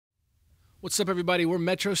What's up, everybody? We're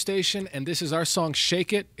Metro Station, and this is our song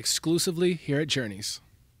Shake It, exclusively here at Journeys.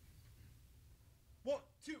 1,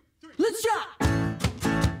 2, 3. Let's try!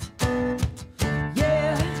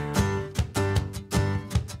 Yeah.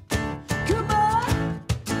 Come on.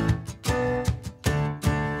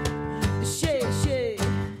 Shake, shake,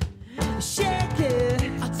 shake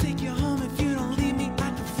it. I'll take you home if you don't leave me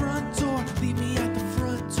at the front door. Leave me at the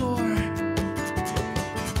front door.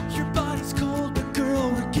 Your body's cold, but girl,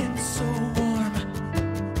 we're getting so warm.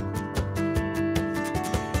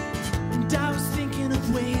 And I was thinking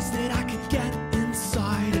of ways that I could get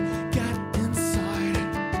inside, get inside.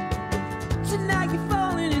 Tonight you're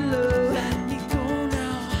falling in love. Let me go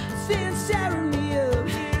now. Since tearing me up.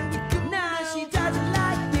 Here we go Now now. she does it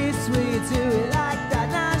like this. Will you do it like that?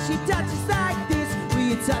 Now she touches like this. Will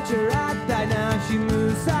you touch her like that? Now she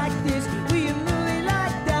moves like this. Will you move it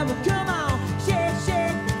like that? Well, come on. Shake,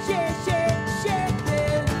 shake, shake, shake, shake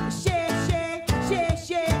it. Shake, shake, shake,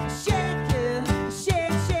 shake, shake it.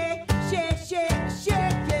 Shake, shake, shake, shake,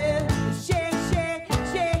 shake it. Shake, shake,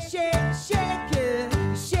 shake, shake, shake it.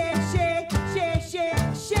 Shake, shake, shake,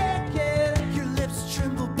 shake, shake it. Your lips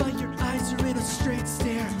tremble, but your eyes are in a straight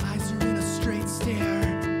stare. Eyes are in a straight stare.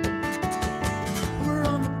 We're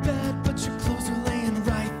on the bed, but your clothes are laying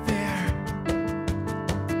right there.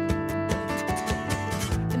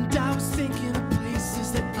 And I was thinking of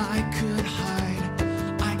places that I could hide.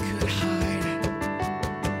 I could hide.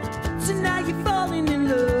 Tonight you're falling in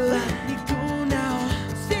love. Let me go now.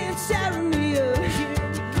 Since tearing me up.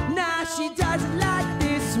 Now she does it like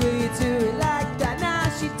this. Will you do it like that? Now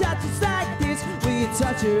she touches like this. Will you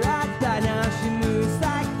touch her like that? Now she moves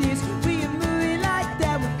like this. Will you move it like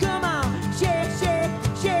that? Well, come on. Shake, shake,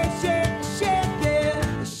 shake, shake, shake it.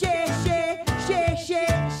 Shake, shake, shake,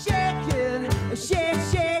 shake, shake it. Shake,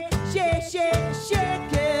 shake, shake, shake,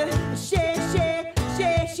 shake it. Shake, shake,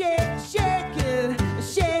 shake, shake, shake it.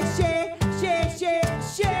 Shake, shake, shake, shake,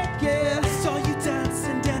 shake it. I saw you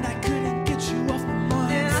dancing and I couldn't get you off my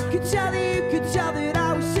mind. And I could tell that you could tell that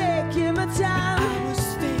I was shaking my time. I was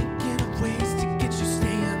thinking of ways to get you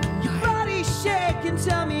staying the night. Body shaking,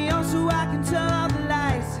 tell me on so I can turn off the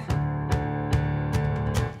lights.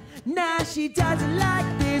 Now she does it like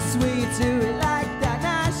this. Will you do it like that?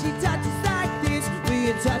 Now she touches like this. Will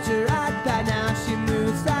you touch her